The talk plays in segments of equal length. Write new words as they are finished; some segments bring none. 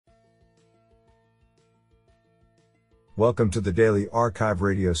Welcome to the Daily Archive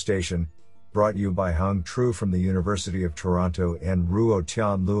radio station, brought you by Hung Tru from the University of Toronto and Ruo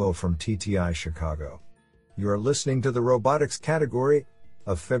Tian Luo from TTI Chicago. You are listening to the Robotics category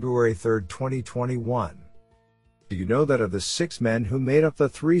of February 3, 2021. Do you know that of the 6 men who made up the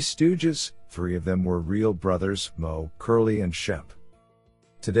Three Stooges, 3 of them were real brothers, Moe, Curly and Shemp?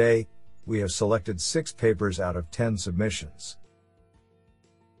 Today, we have selected 6 papers out of 10 submissions.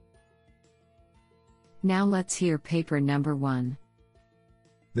 Now let's hear paper number 1.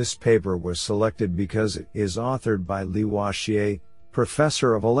 This paper was selected because it is authored by Liwa Xie,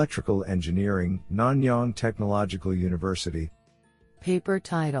 Professor of Electrical Engineering, Nanyang Technological University. Paper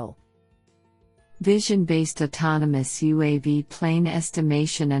title: Vision-Based Autonomous UAV Plane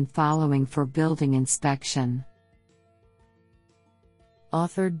Estimation and Following for Building Inspection.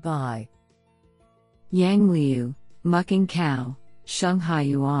 Authored by Yang Liu, Mucking Cao, Shanghai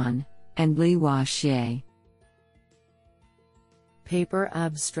Yuan, and Liwa Xie. Paper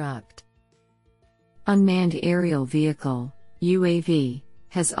abstract: Unmanned Aerial Vehicle, UAV,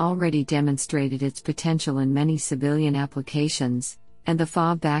 has already demonstrated its potential in many civilian applications, and the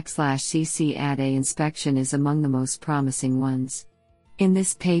FA/CC-ADA inspection is among the most promising ones. In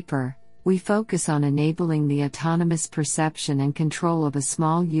this paper, we focus on enabling the autonomous perception and control of a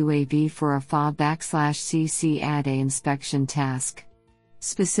small UAV for a FA/CC-ADA inspection task.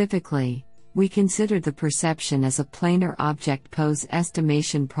 Specifically, we consider the perception as a planar object pose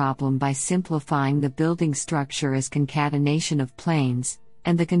estimation problem by simplifying the building structure as concatenation of planes,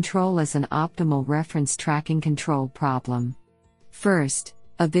 and the control as an optimal reference tracking control problem. First,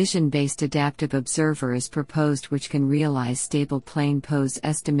 a vision-based adaptive observer is proposed which can realize stable plane pose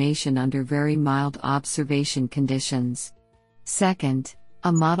estimation under very mild observation conditions. Second,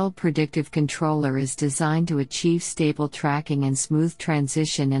 a model predictive controller is designed to achieve stable tracking and smooth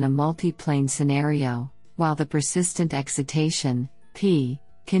transition in a multi-plane scenario, while the persistent excitation, P,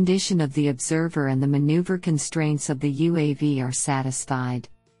 condition of the observer and the maneuver constraints of the UAV are satisfied.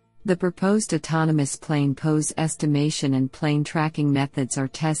 The proposed autonomous plane pose estimation and plane tracking methods are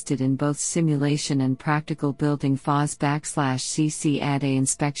tested in both simulation and practical building FA/CC-ADA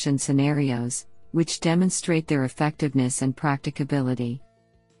inspection scenarios, which demonstrate their effectiveness and practicability.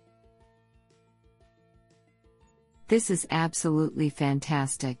 This is absolutely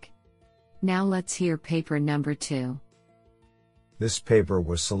fantastic. Now let's hear paper number 2. This paper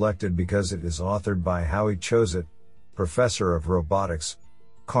was selected because it is authored by Howie Choset, Professor of Robotics,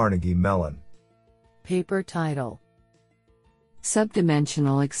 Carnegie Mellon. Paper title: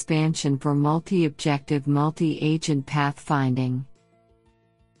 Subdimensional Expansion for Multi-Objective Multi-Agent Pathfinding.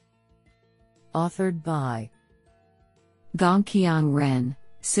 Authored by Gongqiang Ren,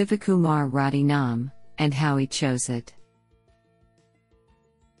 Sivakumar Radinam, and Howie Choset.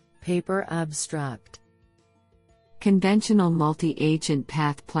 Paper abstract: Conventional multi-agent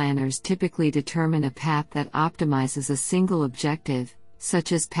path planners typically determine a path that optimizes a single objective,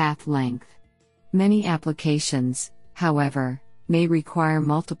 such as path length. Many applications, however, may require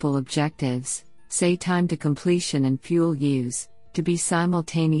multiple objectives, say time to completion and fuel use, to be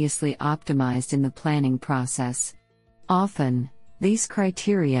simultaneously optimized in the planning process. Often, these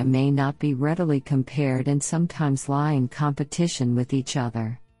criteria may not be readily compared and sometimes lie in competition with each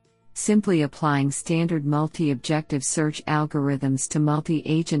other. Simply applying standard multi-objective search algorithms to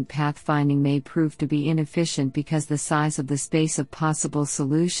multi-agent pathfinding may prove to be inefficient because the size of the space of possible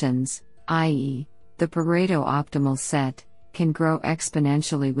solutions, i.e., the Pareto optimal set, can grow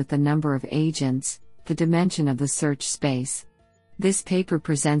exponentially with the number of agents, the dimension of the search space. This paper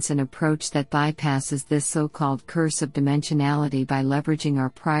presents an approach that bypasses this so-called curse of dimensionality by leveraging our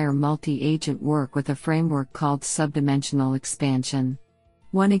prior multi-agent work with a framework called subdimensional expansion.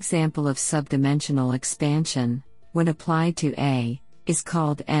 One example of subdimensional expansion, when applied to A, is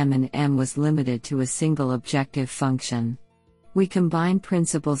called M, and M was limited to a single objective function. We combine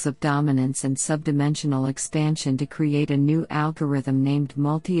principles of dominance and subdimensional expansion to create a new algorithm named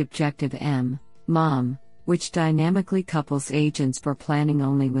multi-objective M, MOM, which dynamically couples agents for planning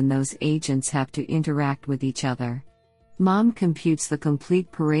only when those agents have to interact with each other. MOM computes the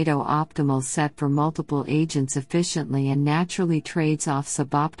complete Pareto optimal set for multiple agents efficiently and naturally trades off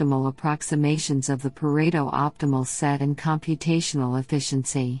suboptimal approximations of the Pareto optimal set and computational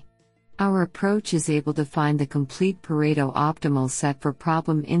efficiency. Our approach is able to find the complete Pareto optimal set for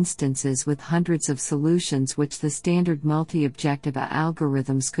problem instances with hundreds of solutions which the standard multi-objective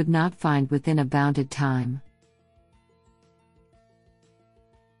algorithms could not find within a bounded time.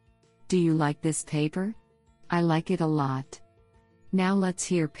 Do you like this paper? I like it a lot. Now let's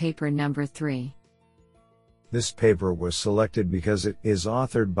hear paper number 3. This paper was selected because it is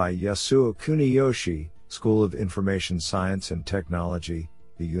authored by Yasuo Kuniyoshi, School of Information Science and Technology,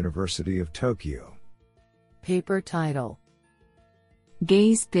 the University of Tokyo. Paper title: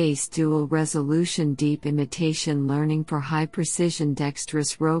 Gaze-based dual-resolution deep imitation learning for high-precision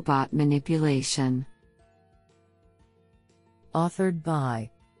dexterous robot manipulation. Authored by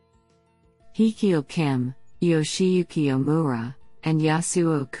Hikio Kim, Yoshiyuki Omura, and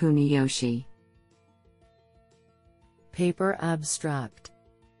Yasuo Kuniyoshi. Paper abstract: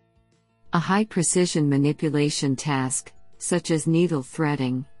 A high-precision manipulation task, such as needle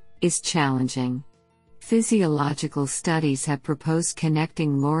threading, is challenging. Physiological studies have proposed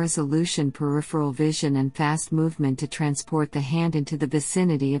connecting low-resolution peripheral vision and fast movement to transport the hand into the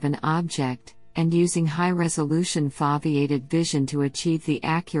vicinity of an object, and using high-resolution foveated vision to achieve the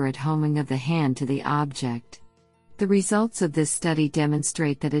accurate homing of the hand to the object. The results of this study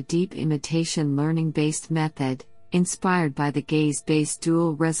demonstrate that a deep imitation learning-based method, inspired by the gaze-based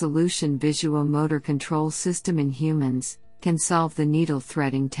dual-resolution visual-motor control system in humans, can solve the needle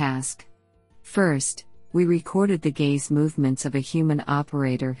threading task. First, we recorded the gaze movements of a human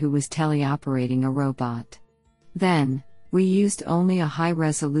operator who was teleoperating a robot. Then, we used only a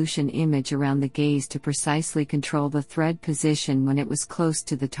high-resolution image around the gaze to precisely control the thread position when it was close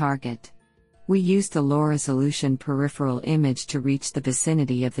to the target. We used the low-resolution peripheral image to reach the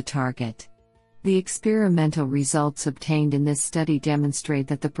vicinity of the target. The experimental results obtained in this study demonstrate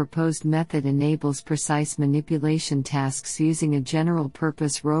that the proposed method enables precise manipulation tasks using a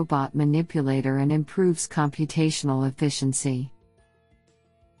general-purpose robot manipulator and improves computational efficiency.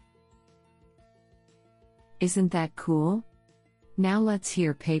 Isn't that cool? Now let's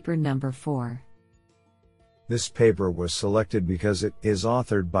hear paper number 4. This paper was selected because it is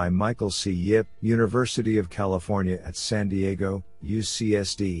authored by Michael C. Yip, University of California at San Diego,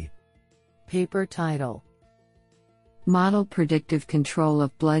 UCSD. Paper title: Model predictive control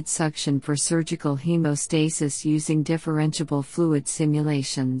of blood suction for surgical hemostasis using differentiable fluid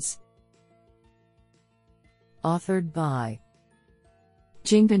simulations. Authored by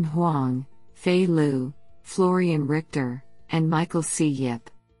Jingbin Huang, Fei Liu, Florian Richter, and Michael C. Yip.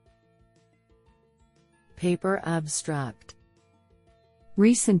 Paper abstract: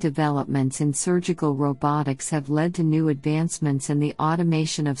 Recent developments in surgical robotics have led to new advancements in the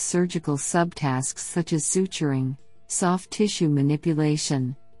automation of surgical subtasks such as suturing, soft tissue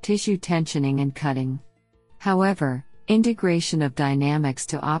manipulation, tissue tensioning, and cutting. However, integration of dynamics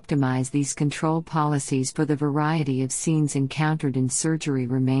to optimize these control policies for the variety of scenes encountered in surgery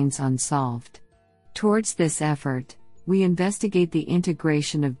remains unsolved. Towards this effort, we investigate the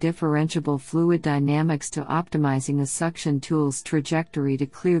integration of differentiable fluid dynamics to optimizing a suction tool's trajectory to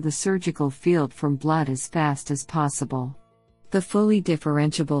clear the surgical field from blood as fast as possible. The fully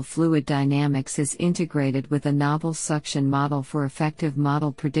differentiable fluid dynamics is integrated with a novel suction model for effective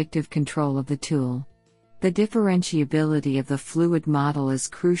model predictive control of the tool. The differentiability of the fluid model is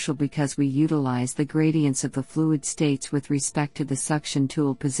crucial because we utilize the gradients of the fluid states with respect to the suction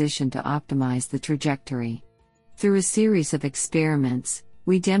tool position to optimize the trajectory. Through a series of experiments,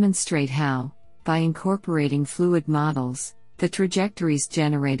 we demonstrate how, by incorporating fluid models, the trajectories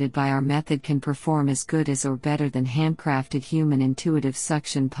generated by our method can perform as good as or better than handcrafted human intuitive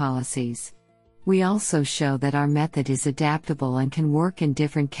suction policies. We also show that our method is adaptable and can work in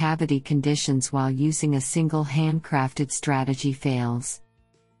different cavity conditions while using a single handcrafted strategy fails.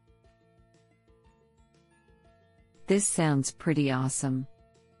 This sounds pretty awesome.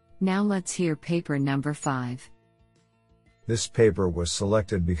 Now let's hear paper number 5. This paper was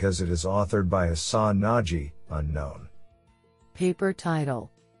selected because it is authored by Hassan Naji, unknown. Paper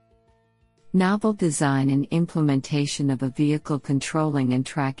title: Novel design and implementation of a vehicle controlling and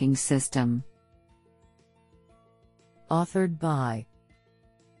tracking system. Authored by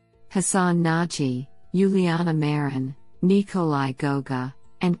Hassan Naji, Juliana Marin, Nikolai Goga,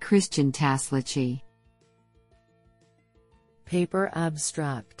 and Christian Taslici. Paper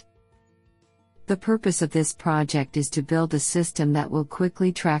abstract: The purpose of this project is to build a system that will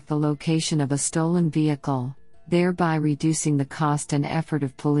quickly track the location of a stolen vehicle, thereby reducing the cost and effort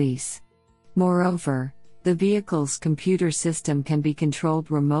of police. Moreover, the vehicle's computer system can be controlled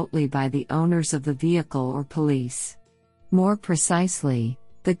remotely by the owners of the vehicle or police. More precisely,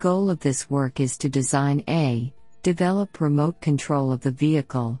 the goal of this work is to develop remote control of the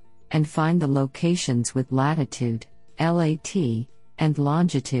vehicle, and find the locations with latitude, LAT, and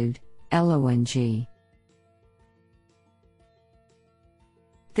longitude, LONG.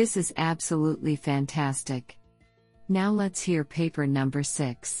 This is absolutely fantastic. Now let's hear paper number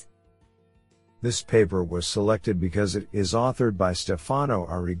 6. This paper was selected because it is authored by Stefano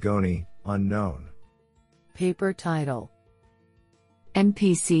Arrigoni, unknown. Paper title: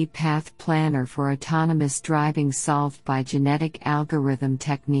 MPC Path Planner for Autonomous Driving solved by Genetic Algorithm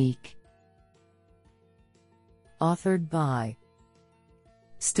Technique. Authored by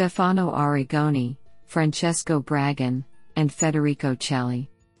Stefano Arrigoni, Francesco Bragan, and Federico Celli.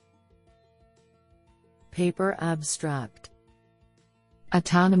 Paper abstract.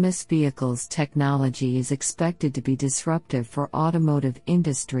 Autonomous vehicles technology is expected to be disruptive for automotive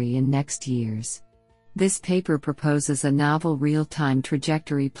industry in next years. This paper proposes a novel real-time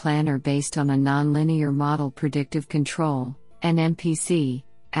trajectory planner based on a nonlinear model predictive control, (NMPC)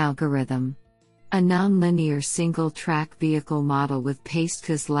 algorithm. A nonlinear single-track vehicle model with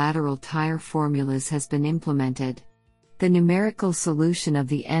PACE lateral tire formulas has been implemented. The numerical solution of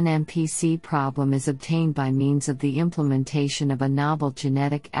the NMPC problem is obtained by means of the implementation of a novel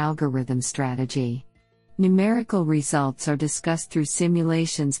genetic algorithm strategy. Numerical results are discussed through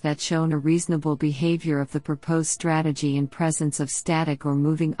simulations that shown a reasonable behavior of the proposed strategy in presence of static or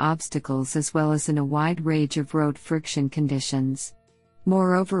moving obstacles as well as in a wide range of road friction conditions.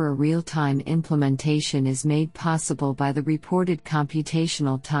 Moreover, a real-time implementation is made possible by the reported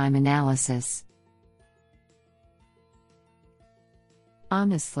computational time analysis.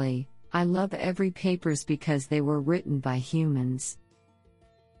 Honestly, I love every papers because they were written by humans.